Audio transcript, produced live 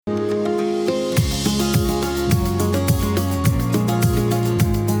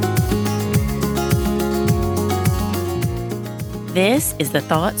This is the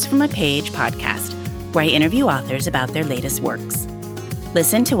Thoughts from a Page podcast, where I interview authors about their latest works.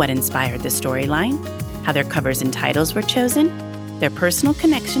 Listen to what inspired the storyline, how their covers and titles were chosen, their personal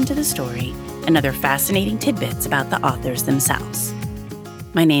connection to the story, and other fascinating tidbits about the authors themselves.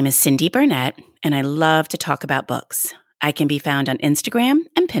 My name is Cindy Burnett, and I love to talk about books. I can be found on Instagram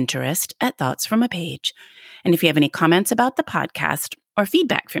and Pinterest at Thoughts from a Page. And if you have any comments about the podcast or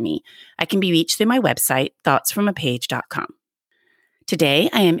feedback for me, I can be reached through my website, thoughtsfromapage.com. Today,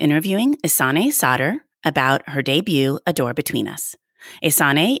 I am interviewing Ehsaneh Sadr about her debut, A Door Between Us.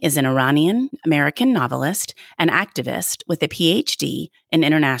 Ehsaneh is an Iranian-American novelist and activist with a PhD in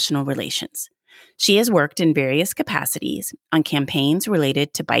international relations. She has worked in various capacities on campaigns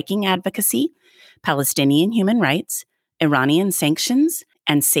related to biking advocacy, Palestinian human rights, Iranian sanctions,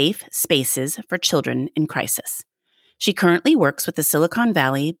 and safe spaces for children in crisis. She currently works with the Silicon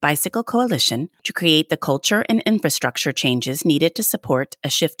Valley Bicycle Coalition to create the culture and infrastructure changes needed to support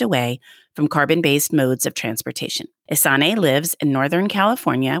a shift away from carbon-based modes of transportation. Ehsaneh lives in Northern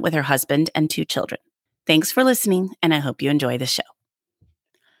California with her husband and 2 children. Thanks for listening, and I hope you enjoy the show.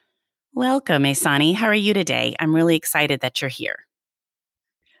 Welcome, Ehsaneh. How are you today? I'm really excited that you're here.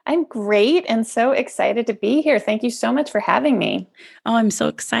 I'm great and so excited to be here. Thank you so much for having me. Oh, I'm so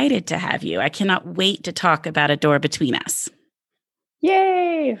excited to have you. I cannot wait to talk about A Door Between Us.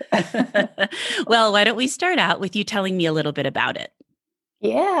 Yay! Well, why don't we start out with you telling me a little bit about it?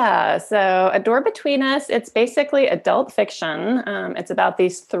 Yeah, so A Door Between Us, it's basically adult fiction. It's about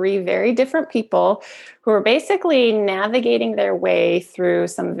these 3 very different people who are basically navigating their way through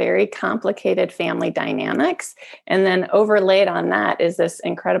some very complicated family dynamics. And then overlaid on that is this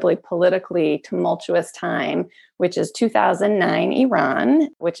incredibly politically tumultuous time, which is 2009 Iran,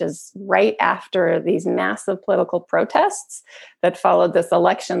 which is right after these massive political protests that followed this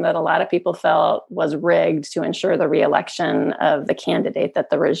election that a lot of people felt was rigged to ensure the re-election of the candidate that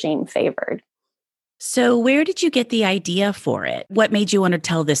the regime favored. So where did you get the idea for it? What made you want to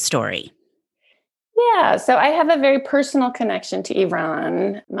tell this story? Yeah, so I have a very personal connection to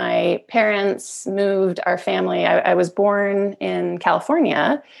Iran. My parents moved our family. I was born in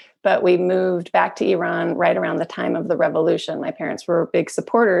California, but we moved back to Iran right around the time of the revolution. My parents were big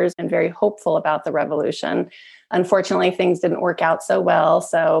supporters and very hopeful about the revolution. Unfortunately, things didn't work out so well.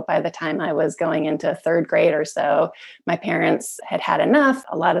 So by the time I was going into 3rd grade or so, my parents had had enough.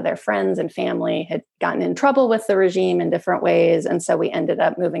 A lot of their friends and family had gotten in trouble with the regime in different ways. And so we ended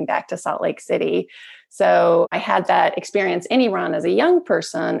up moving back to Salt Lake City. So I had that experience in Iran as a young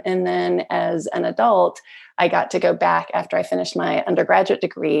person. And then as an adult, I got to go back after I finished my undergraduate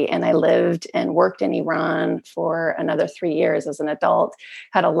degree, and I lived and worked in Iran for another 3 years as an adult.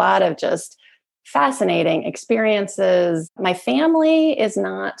 Had a lot of just fascinating experiences. My family is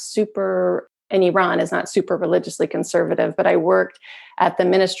not super, in Iran, is not super religiously conservative, but I worked at the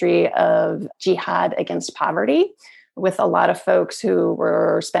Ministry of Jihad Against Poverty with a lot of folks who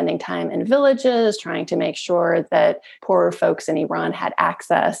were spending time in villages, trying to make sure that poorer folks in Iran had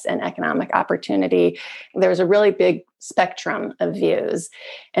access and economic opportunity. There was a really big spectrum of views.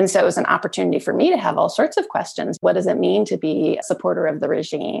 And so it was an opportunity for me to have all sorts of questions. What does it mean to be a supporter of the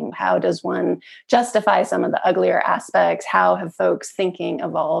regime? How does one justify some of the uglier aspects? How have folks' thinking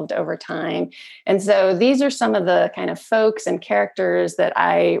evolved over time? And so these are some of the kind of folks and characters that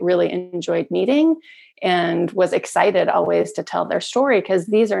I really enjoyed meeting and was excited always to tell their story, because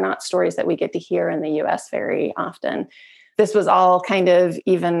these are not stories that we get to hear in the US very often. This was all kind of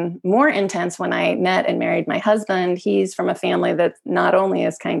even more intense when I met and married my husband. He's from a family that not only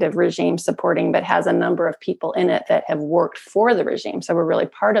is kind of regime supporting, but has a number of people in it that have worked for the regime. So we're really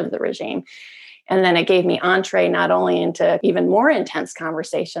part of the regime. And then it gave me entree not only into even more intense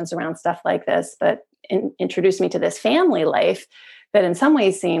conversations around stuff like this, but introduced me to this family life that in some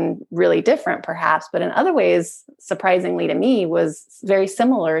ways seemed really different, perhaps, but in other ways, surprisingly to me, was very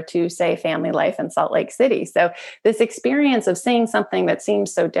similar to, say, family life in Salt Lake City. So this experience of seeing something that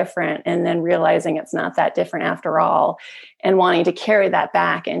seems so different and then realizing it's not that different after all, and wanting to carry that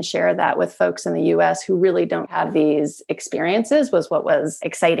back and share that with folks in the US who really don't have these experiences was what was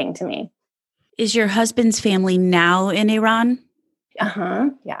exciting to me. Is your husband's family now in Iran?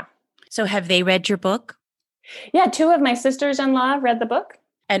 Yeah. So have they read your book? Yeah, 2 of my sisters-in-law read the book.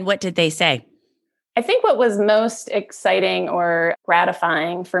 And what did they say? I think what was most exciting or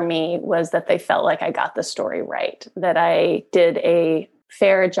gratifying for me was that they felt like I got the story right, that I did a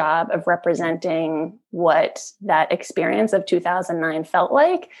fair job of representing what that experience of 2009 felt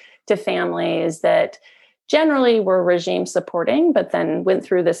like to families that generally were regime supporting, but then went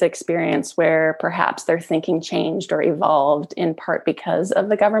through this experience where perhaps their thinking changed or evolved in part because of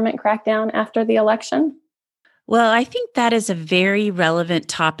the government crackdown after the election. Well, I think that is a very relevant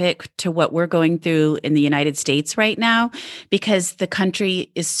topic to what we're going through in the United States right now, because the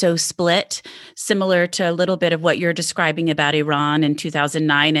country is so split, similar to a little bit of what you're describing about Iran in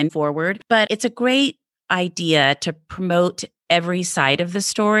 2009 and forward. But it's a great idea to promote every side of the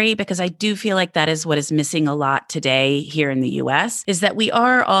story, because I do feel like that is what is missing a lot today here in the US, is that we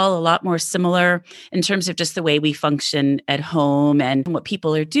are all a lot more similar in terms of just the way we function at home and what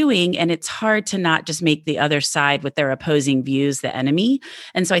people are doing. And it's hard to not just make the other side with their opposing views the enemy.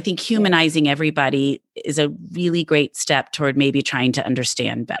 And so I think humanizing everybody is a really great step toward maybe trying to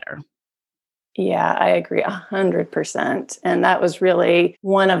understand better. Yeah, I agree 100%. And that was really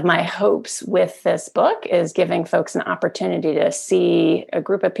one of my hopes with this book, is giving folks an opportunity to see a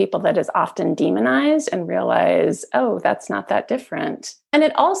group of people that is often demonized and realize, oh, that's not that different. And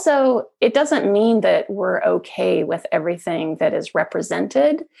it doesn't mean that we're okay with everything that is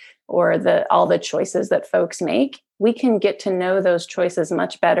represented or all the choices that folks make. We can get to know those choices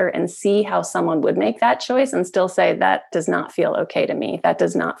much better and see how someone would make that choice and still say, that does not feel okay to me. That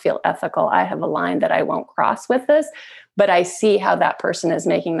does not feel ethical. I have a line that I won't cross with this, but I see how that person is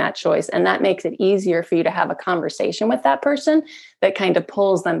making that choice. And that makes it easier for you to have a conversation with that person that kind of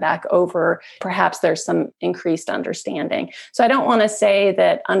pulls them back over. Perhaps there's some increased understanding. So I don't want to say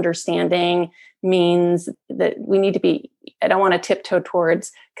that understanding means that we need to be, I don't want to tiptoe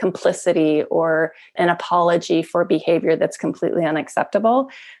towards complicity or an apology for behavior that's completely unacceptable.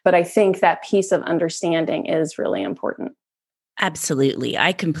 But I think that piece of understanding is really important. Absolutely.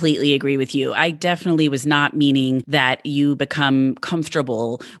 I completely agree with you. I definitely was not meaning that you become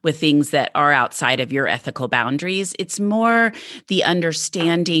comfortable with things that are outside of your ethical boundaries. It's more the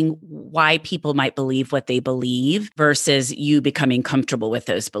understanding why people might believe what they believe versus you becoming comfortable with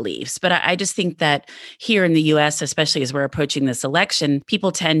those beliefs. But I just think that here in the US, especially as we're approaching this election,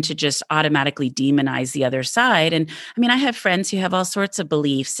 people tend to just automatically demonize the other side. And I mean, I have friends who have all sorts of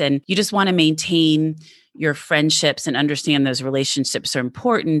beliefs, and you just want to maintain your friendships and understand those relationships are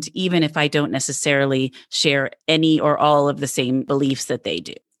important, even if I don't necessarily share any or all of the same beliefs that they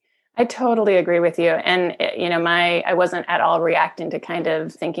do. I totally agree with you. And, I wasn't at all reacting to kind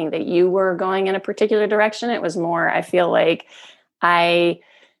of thinking that you were going in a particular direction. It was more, I feel like I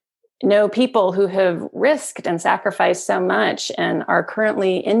know people who have risked and sacrificed so much and are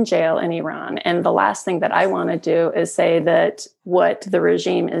currently in jail in Iran. And the last thing that I want to do is say that what the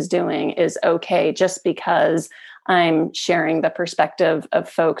regime is doing is okay just because I'm sharing the perspective of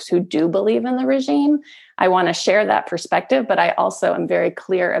folks who do believe in the regime. I want to share that perspective, but I also am very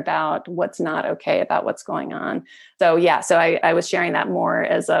clear about what's not okay about what's going on. So I was sharing that more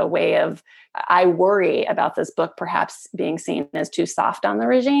as a way of, I worry about this book perhaps being seen as too soft on the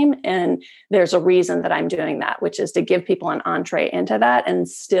regime. And there's a reason that I'm doing that, which is to give people an entree into that and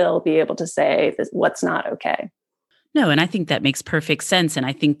still be able to say what's not okay. No, and I think that makes perfect sense. And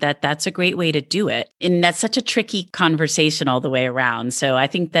I think that that's a great way to do it. And that's such a tricky conversation all the way around. So I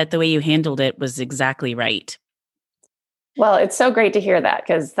think that the way you handled it was exactly right. Well, it's so great to hear that,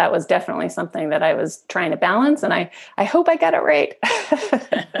 because that was definitely something that I was trying to balance. And I hope I got it right.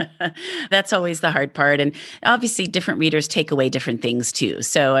 That's always the hard part. And obviously different readers take away different things too.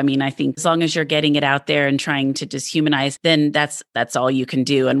 So, I mean, I think as long as you're getting it out there and trying to just humanize, then that's all you can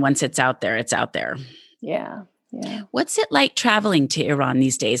do. And once it's out there, it's out there. Yeah. Yeah. What's it like traveling to Iran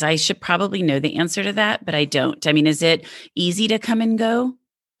these days? I should probably know the answer to that, but I don't. I mean, is it easy to come and go?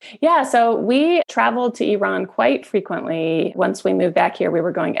 Yeah, so we traveled to Iran quite frequently. Once we moved back here, we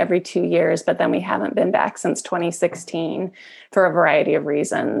were going every 2 years, but then we haven't been back since 2016 for a variety of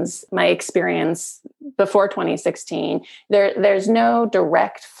reasons. My experience before 2016, there's no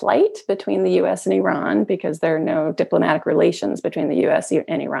direct flight between the US and Iran because there are no diplomatic relations between the US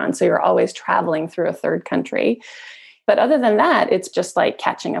and Iran. So you're always traveling through a third country. But other than that, it's just like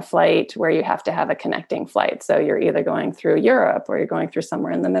catching a flight where you have to have a connecting flight. So you're either going through Europe or you're going through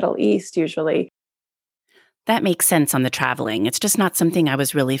somewhere in the Middle East, usually. That makes sense on the traveling. It's just not something I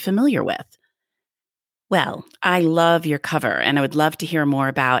was really familiar with. Well, I love your cover, and I would love to hear more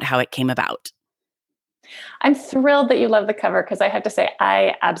about how it came about. I'm thrilled that you love the cover, because I have to say,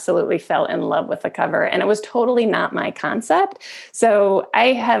 I absolutely fell in love with the cover, and it was totally not my concept. So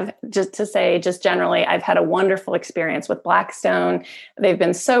I have, just generally, I've had a wonderful experience with Blackstone. They've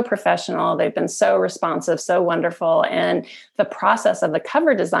been so professional. They've been so responsive, so wonderful. And the process of the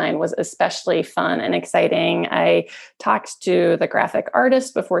cover design was especially fun and exciting. I talked to the graphic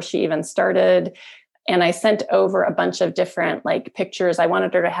artist before she even started. And I sent over a bunch of different like pictures. I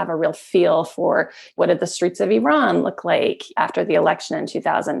wanted her to have a real feel for what did the streets of Iran look like after the election in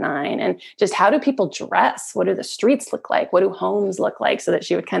 2009? And just how do people dress? What do the streets look like? What do homes look like? So that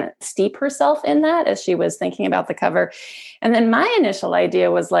she would kind of steep herself in that as she was thinking about the cover. And then my initial idea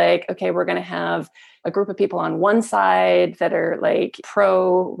was like, okay, we're going to have a group of people on one side that are like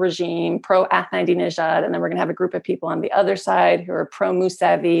pro-regime, pro-Ahmadinejad, and then we're going to have a group of people on the other side who are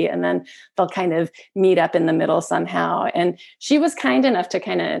pro-Mousavi, and then they'll kind of meet up in the middle somehow. And she was kind enough to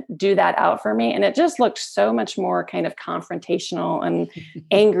kind of do that out for me, and it just looked so much more kind of confrontational and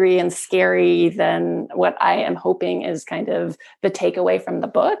angry and scary than what I am hoping is kind of the takeaway from the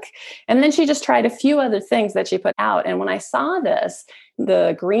book. And then she just tried a few other things that she put out. And when I saw this,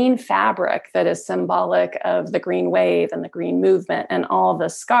 the green fabric that is symbolic of the green wave and the green movement and all the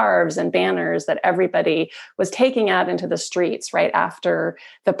scarves and banners that everybody was taking out into the streets right after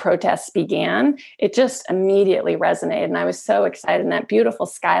the protests began, it just immediately resonated. And I was so excited. And that beautiful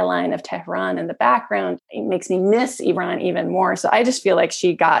skyline of Tehran in the background, it makes me miss Iran even more. So I just feel like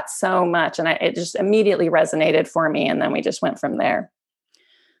she got so much, and it just immediately resonated for me. And then we just went from there.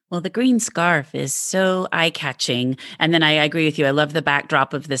 Well, the green scarf is so eye-catching. And then I agree with you. I love the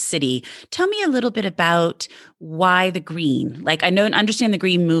backdrop of the city. Tell me a little bit about why the green. Like, I know and understand the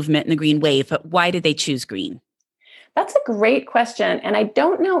green movement and the green wave, but why did they choose green? That's a great question. And I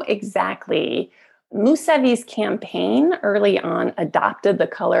don't know exactly. Mousavi's campaign early on adopted the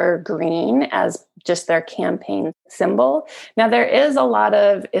color green as just their campaign symbol. Now, there is a lot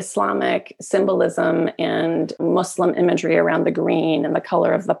of Islamic symbolism and Muslim imagery around the green and the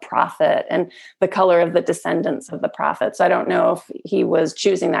color of the prophet and the color of the descendants of the prophet. So I don't know if he was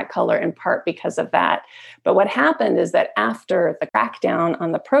choosing that color in part because of that. But what happened is that after the crackdown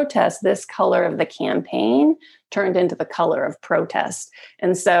on the protest, this color of the campaign turned into the color of protest.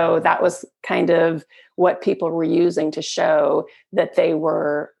 And so that was kind of what people were using to show that they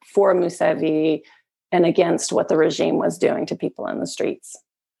were for Mousavi and against what the regime was doing to people in the streets.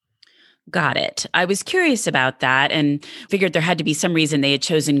 Got it. I was curious about that and figured there had to be some reason they had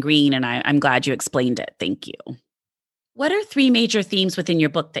chosen green, and I'm glad you explained it. Thank you. What are three major themes within your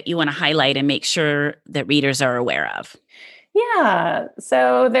book that you want to highlight and make sure that readers are aware of? Yeah,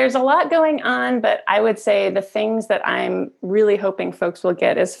 so there's a lot going on, but I would say the things that I'm really hoping folks will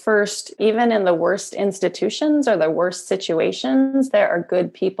get is first, even in the worst institutions or the worst situations, there are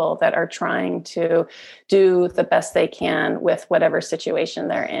good people that are trying to do the best they can with whatever situation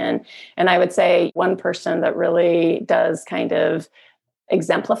they're in. And I would say one person that really does kind of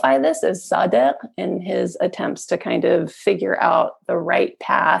exemplify this is Sadr in his attempts to kind of figure out the right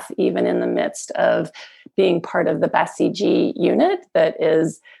path, even in the midst of being part of the Basiji unit that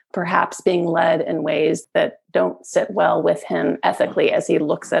is perhaps being led in ways that don't sit well with him ethically as he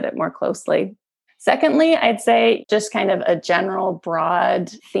looks at it more closely. Secondly, I'd say just kind of a general broad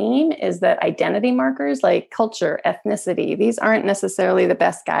theme is that identity markers like culture, ethnicity, these aren't necessarily the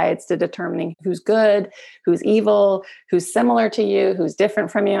best guides to determining who's good, who's evil, who's similar to you, who's different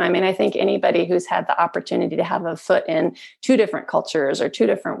from you. I mean, I think anybody who's had the opportunity to have a foot in two different cultures or two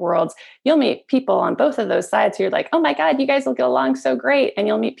different worlds, you'll meet people on both of those sides who you're like, oh my God, you guys will get along so great. And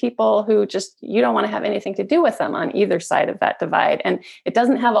you'll meet people who just, you don't want to have anything to do with them on either side of that divide. And it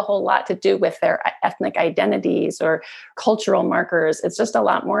doesn't have a whole lot to do with their ethnic identities or cultural markers. It's just a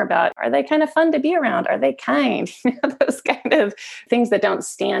lot more about, are they kind of fun to be around? Are they kind? Those kind of things that don't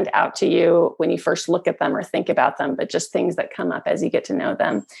stand out to you when you first look at them or think about them, but just things that come up as you get to know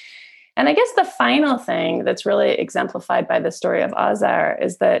them. And I guess the final thing that's really exemplified by the story of Azar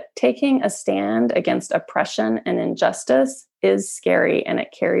is that taking a stand against oppression and injustice is scary and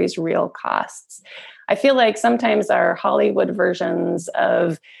it carries real costs. I feel like sometimes our Hollywood versions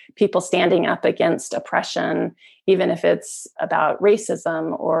of people standing up against oppression, even if it's about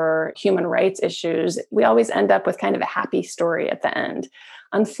racism or human rights issues, we always end up with kind of a happy story at the end.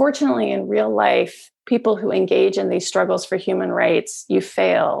 Unfortunately, in real life, people who engage in these struggles for human rights, you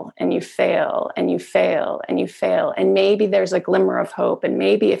fail and you fail and you fail and you fail. And maybe there's a glimmer of hope. And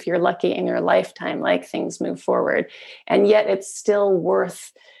maybe if you're lucky in your lifetime, like things move forward. And yet it's still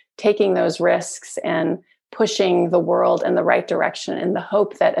worth taking those risks and pushing the world in the right direction in the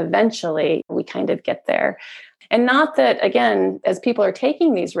hope that eventually we kind of get there. And not that, again, as people are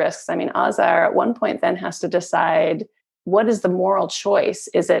taking these risks, I mean, Azar at one point then has to decide, what is the moral choice?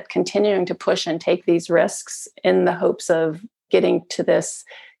 Is it continuing to push and take these risks in the hopes of getting to this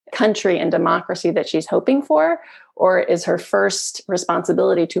country and democracy that she's hoping for? Or is her first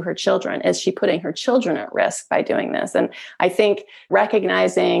responsibility to her children? Is she putting her children at risk by doing this? And I think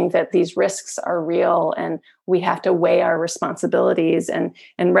recognizing that these risks are real and we have to weigh our responsibilities and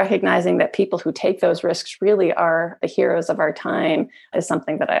recognizing that people who take those risks really are the heroes of our time is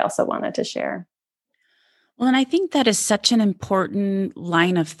something that I also wanted to share. Well, and I think that is such an important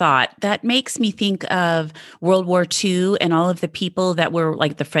line of thought that makes me think of World War II and all of the people that were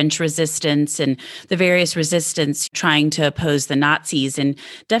like the French resistance and the various resistance trying to oppose the Nazis. And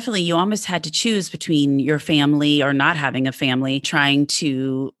definitely you almost had to choose between your family or not having a family trying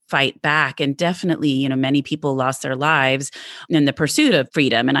to fight back. And definitely, many people lost their lives in the pursuit of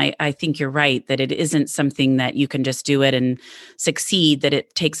freedom. And I think you're right that it isn't something that you can just do it and succeed, that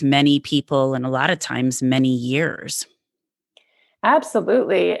it takes many people and a lot of times many years.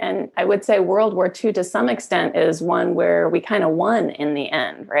 Absolutely. And I would say World War II to some extent is one where we kind of won in the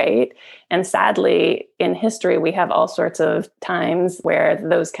end, right? And sadly, in history, we have all sorts of times where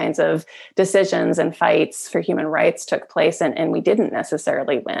those kinds of decisions and fights for human rights took place and we didn't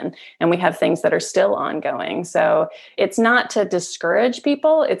necessarily win. And we have things that are still ongoing. So it's not to discourage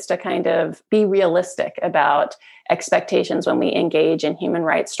people, it's to kind of be realistic about expectations when we engage in human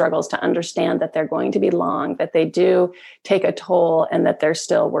rights struggles, to understand that they're going to be long, that they do take a toll, and that they're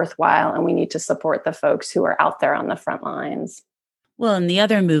still worthwhile. And we need to support the folks who are out there on the front lines. Well, and the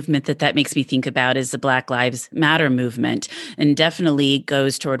other movement that makes me think about is the Black Lives Matter movement, and definitely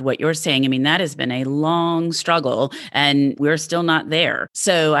goes toward what you're saying. I mean, that has been a long struggle and we're still not there.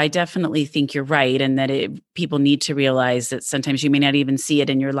 So I definitely think you're right. And that people need to realize that sometimes you may not even see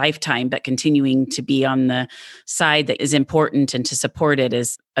it in your lifetime, but continuing to be on the side that is important and to support it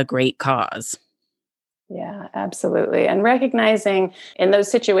is a great cause. Yeah, absolutely. And recognizing in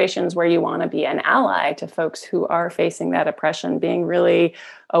those situations where you want to be an ally to folks who are facing that oppression, being really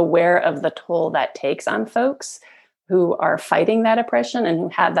aware of the toll that takes on folks who are fighting that oppression and who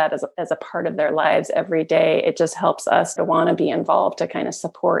have that as a part of their lives every day. It just helps us to want to be involved, to kind of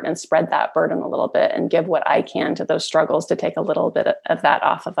support and spread that burden a little bit and give what I can to those struggles to take a little bit of that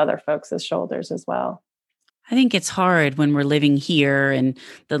off of other folks' shoulders as well. I think it's hard when we're living here and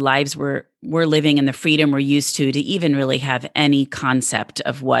the lives we're living and the freedom we're used to even really have any concept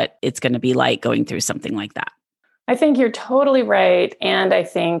of what it's going to be like going through something like that. I think you're totally right. And I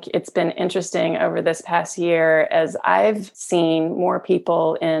think it's been interesting over this past year as I've seen more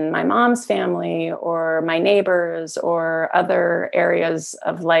people in my mom's family or my neighbors or other areas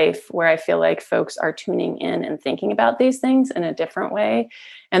of life where I feel like folks are tuning in and thinking about these things in a different way.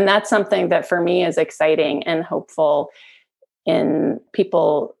 And that's something that for me is exciting and hopeful in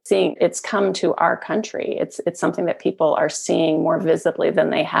people seeing it's come to our country. It's something that people are seeing more visibly than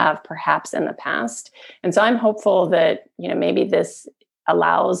they have perhaps in the past. And so I'm hopeful that, maybe this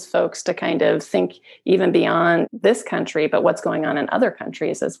allows folks to kind of think even beyond this country, but what's going on in other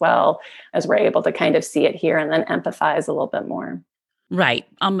countries as well, as we're able to kind of see it here and then empathize a little bit more. Right.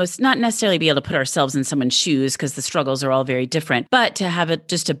 Almost not necessarily be able to put ourselves in someone's shoes because the struggles are all very different, but to have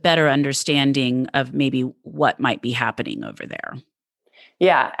just a better understanding of maybe what might be happening over there.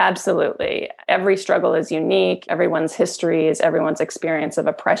 Yeah, absolutely. Every struggle is unique. Everyone's histories, everyone's experience of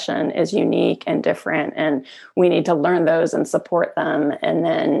oppression is unique and different. And we need to learn those and support them. And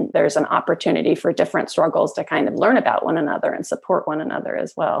then there's an opportunity for different struggles to kind of learn about one another and support one another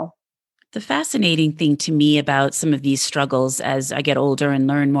as well. The fascinating thing to me about some of these struggles as I get older and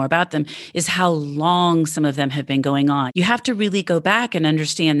learn more about them is how long some of them have been going on. You have to really go back and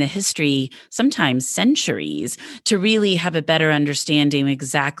understand the history, sometimes centuries, to really have a better understanding of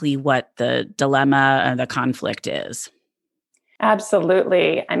exactly what the dilemma and the conflict is.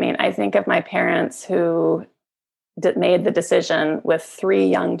 Absolutely. I mean, I think of my parents who made the decision with 3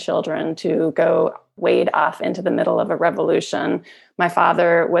 young children to go wade off into the middle of a revolution. My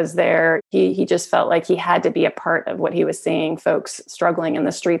father was there. He just felt like he had to be a part of what he was seeing, folks struggling in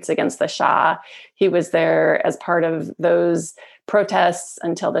the streets against the Shah. He was there as part of those protests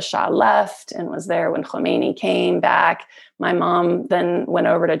until the Shah left and was there when Khomeini came back. My mom then went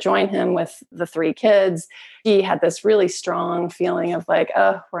over to join him with the 3 kids. He had this really strong feeling of like,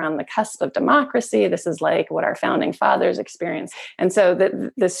 oh, we're on the cusp of democracy. This is like what our founding fathers experienced. And so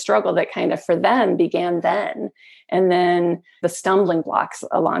this struggle that kind of for them began then. And then the stumbling blocks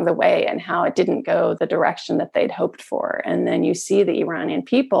along the way and how it didn't go the direction that they'd hoped for. And then you see the Iranian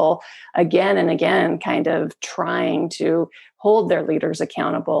people again and again kind of trying to hold their leaders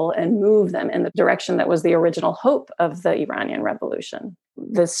accountable and move them in the direction that was the original hope of the Iranian revolution.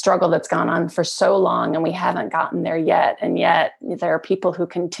 the struggle that's gone on for so long and we haven't gotten there yet. And yet there are people who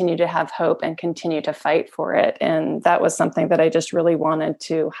continue to have hope and continue to fight for it. And that was something that I just really wanted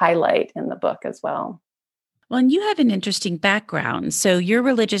to highlight in the book as well. Well, and you have an interesting background. So your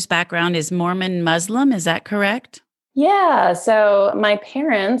religious background is Mormon Muslim, is that correct? Yeah. So my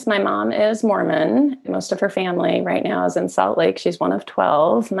parents, my mom is Mormon. Most of her family right now is in Salt Lake. She's one of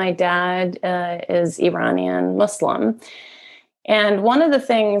 12. My dad is Iranian Muslim. And one of the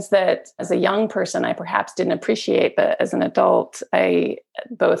things that as a young person, I perhaps didn't appreciate, but as an adult, I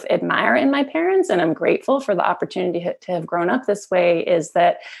both admire in my parents and I'm grateful for the opportunity to have grown up this way, is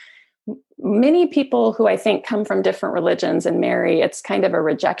that many people who I think come from different religions and marry, it's kind of a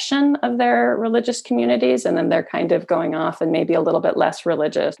rejection of their religious communities. And then they're kind of going off and maybe a little bit less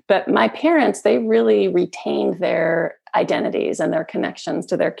religious. But my parents, they really retained their identities and their connections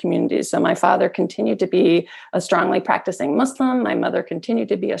to their communities. So my father continued to be a strongly practicing Muslim. My mother continued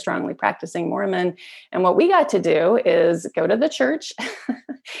to be a strongly practicing Mormon. And what we got to do is go to the church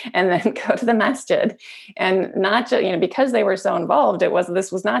and then go to the masjid. And not just, because they were so involved,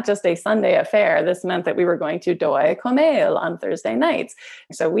 this was not just a Sunday affair. This meant that we were going to Doi Komel on Thursday nights.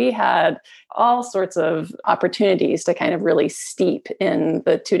 So we had all sorts of opportunities to kind of really steep in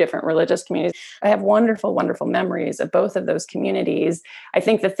the two different religious communities. I have wonderful, wonderful memories of both of those communities. I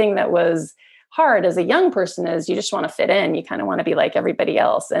think the thing that was hard as a young person is you just want to fit in. You kind of want to be like everybody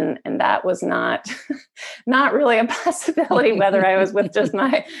else. And that was not really a possibility, whether I was with just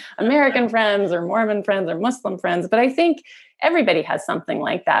my American friends or Mormon friends or Muslim friends. But I think everybody has something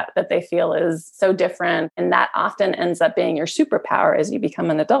like that they feel is so different. And that often ends up being your superpower as you become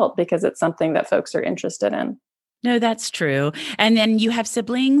an adult, because it's something that folks are interested in. No, that's true. And then you have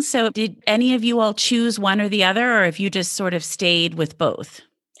siblings. So did any of you all choose one or the other, or have you just sort of stayed with both?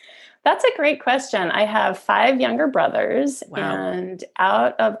 That's a great question. I have 5 younger brothers. Wow. And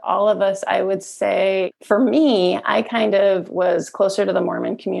out of all of us, I would say for me, I kind of was closer to the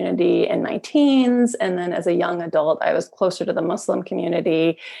Mormon community in my teens. And then as a young adult, I was closer to the Muslim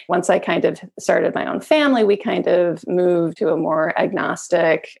community. Once I kind of started my own family, we kind of moved to a more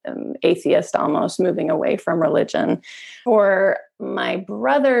agnostic, atheist almost, moving away from religion. For my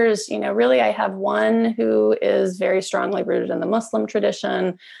brothers, really, I have one who is very strongly rooted in the Muslim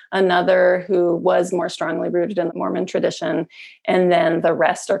tradition, another who was more strongly rooted in the Mormon tradition, and then the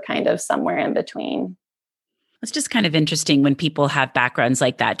rest are kind of somewhere in between. It's just kind of interesting when people have backgrounds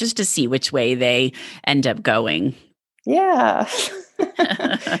like that, just to see which way they end up going. Yeah.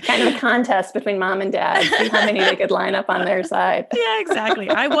 Kind of a contest between mom and dad, see how many they could line up on their side. Yeah, exactly.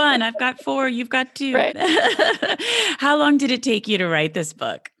 I won. I've got 4. You've got 2. Right. How long did it take you to write this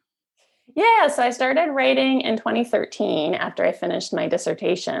book? Yeah, so I started writing in 2013 after I finished my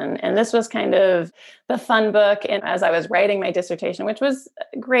dissertation. And this was kind of the fun book. And as I was writing my dissertation, which was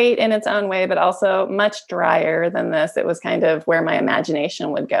great in its own way, but also much drier than this, it was kind of where my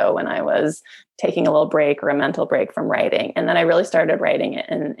imagination would go when I was taking a little break or a mental break from writing. And then I really started writing it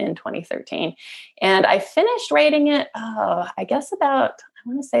in 2013. And I finished writing it, I guess about, I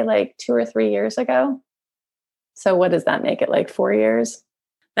want to say like 2 or 3 years ago. So what does that make it, like 4 years?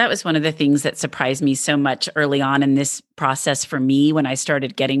 That was one of the things that surprised me so much early on in this process for me when I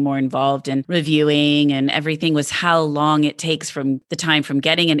started getting more involved in reviewing and everything, was how long it takes from the time from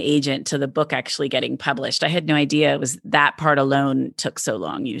getting an agent to the book actually getting published. I had no idea it was that part alone took so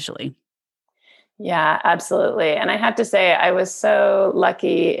long usually. Yeah, absolutely. And I have to say, I was so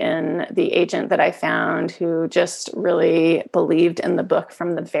lucky in the agent that I found who just really believed in the book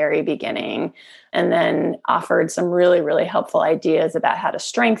from the very beginning and then offered some really, really helpful ideas about how to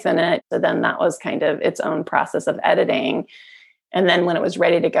strengthen it. So then that was kind of its own process of editing. And then when it was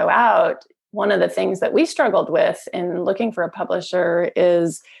ready to go out, one of the things that we struggled with in looking for a publisher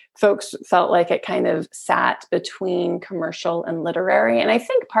is folks felt like it kind of sat between commercial and literary. And I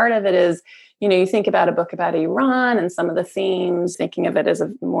think part of it is, you think about a book about Iran and some of the themes, thinking of it as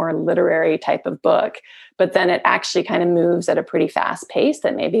a more literary type of book, but then it actually kind of moves at a pretty fast pace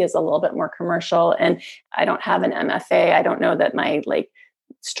that maybe is a little bit more commercial. And I don't have an MFA. I don't know that my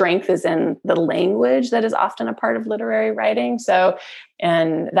strength is in the language that is often a part of literary writing. So,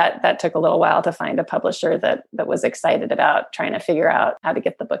 and that took a little while to find a publisher that was excited about trying to figure out how to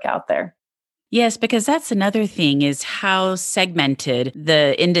get the book out there. Yes, because that's another thing, is how segmented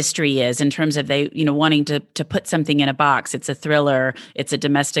the industry is in terms of they, wanting to put something in a box. It's a thriller, it's a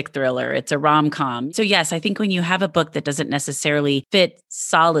domestic thriller, it's a rom-com. So yes, I think when you have a book that doesn't necessarily fit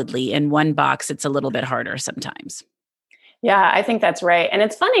solidly in one box, it's a little bit harder sometimes. Yeah, I think that's right. And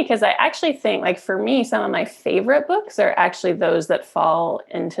it's funny because I actually think, like, for me, some of my favorite books are actually those that fall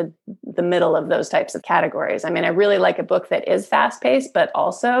into the middle of those types of categories. I mean, I really like a book that is fast paced, but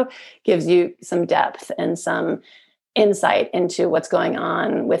also gives you some depth and some insight into what's going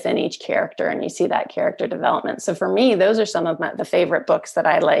on within each character, and you see that character development. So for me, those are some of the favorite books that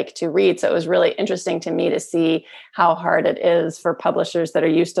I like to read. So it was really interesting to me to see how hard it is for publishers that are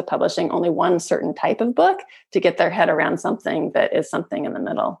used to publishing only one certain type of book to get their head around something that is something in the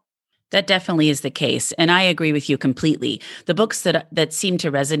middle. That definitely is the case. And I agree with you completely. The books that seem to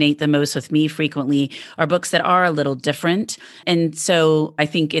resonate the most with me frequently are books that are a little different. And so I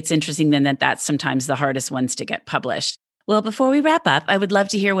think it's interesting then that that's sometimes the hardest ones to get published. Well, before we wrap up, I would love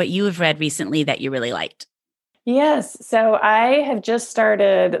to hear what you have read recently that you really liked. Yes. So I have just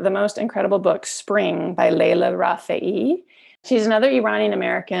started the most incredible book, Spring by Layla Rafai. She's another Iranian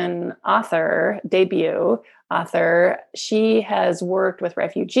American author, debut author. She has worked with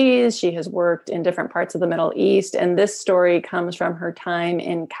refugees. She has worked in different parts of the Middle East. And this story comes from her time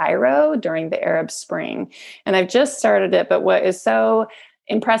in Cairo during the Arab Spring. And I've just started it, but what is so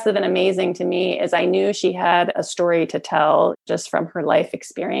impressive and amazing to me is I knew she had a story to tell just from her life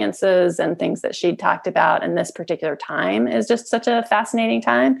experiences and things that she'd talked about. And this particular time is just such a fascinating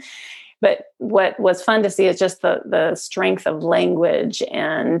time. But what was fun to see is just the strength of language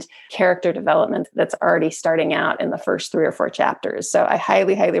and character development that's already starting out in the first 3 or 4 chapters. So I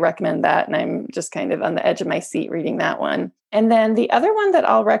highly, highly recommend that. And I'm just kind of on the edge of my seat reading that one. And then the other one that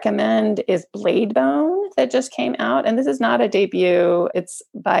I'll recommend is Blade Bone that just came out. And this is not a debut. It's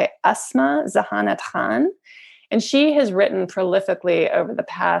by Asma Zahanat Khan. And she has written prolifically over the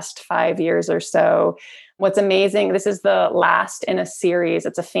past 5 years or so. What's amazing, this is the last in a series.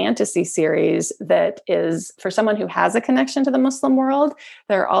 It's a fantasy series that is for someone who has a connection to the Muslim world.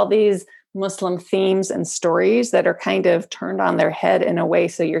 There are all these Muslim themes and stories that are kind of turned on their head in a way.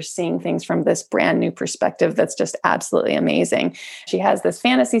 So you're seeing things from this brand new perspective that's just absolutely amazing. She has this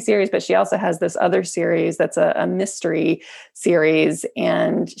fantasy series, but she also has this other series that's a mystery series.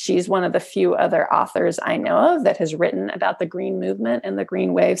 And she's one of the few other authors I know of that has written about the Green Movement and the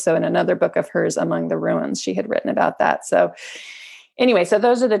Green Wave. So in another book of hers, Among the Ruins, she had written about that. So anyway, so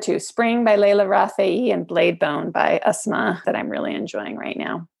those are the two, Spring by Layla Rafai and Blade Bone by Asma, that I'm really enjoying right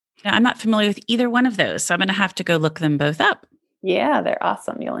now. Now, I'm not familiar with either one of those, so I'm going to have to go look them both up. Yeah, they're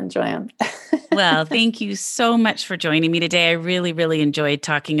awesome. You'll enjoy them. Well, thank you so much for joining me today. I really, really enjoyed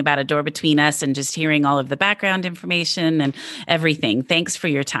talking about A Door Between Us and just hearing all of the background information and everything. Thanks for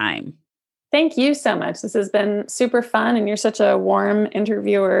your time. Thank you so much. This has been super fun, and you're such a warm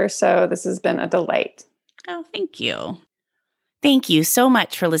interviewer, so this has been a delight. Oh, thank you. Thank you so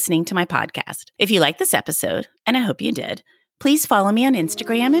much for listening to my podcast. If you like this episode, and I hope you did, please follow me on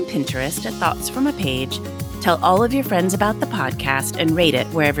Instagram and Pinterest at Thoughts from a Page. Tell all of your friends about the podcast and rate it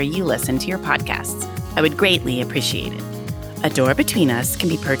wherever you listen to your podcasts. I would greatly appreciate it. A Door Between Us can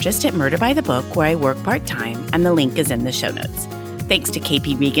be purchased at Murder by the Book, where I work part-time, and the link is in the show notes. Thanks to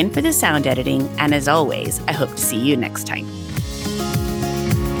KP Regan for the sound editing, and as always, I hope to see you next time.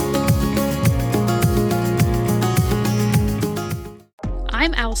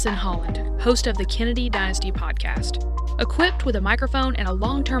 I'm Allison Holland, host of the Kennedy Dynasty podcast. Equipped with a microphone and a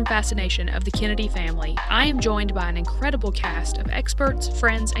long-term fascination of the Kennedy family, I am joined by an incredible cast of experts,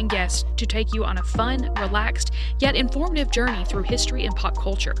 friends, and guests to take you on a fun, relaxed, yet informative journey through history and pop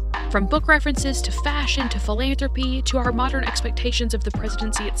culture. From book references to fashion to philanthropy to our modern expectations of the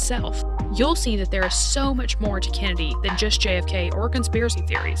presidency itself, you'll see that there is so much more to Kennedy than just JFK or conspiracy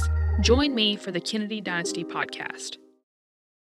theories. Join me for the Kennedy Dynasty podcast.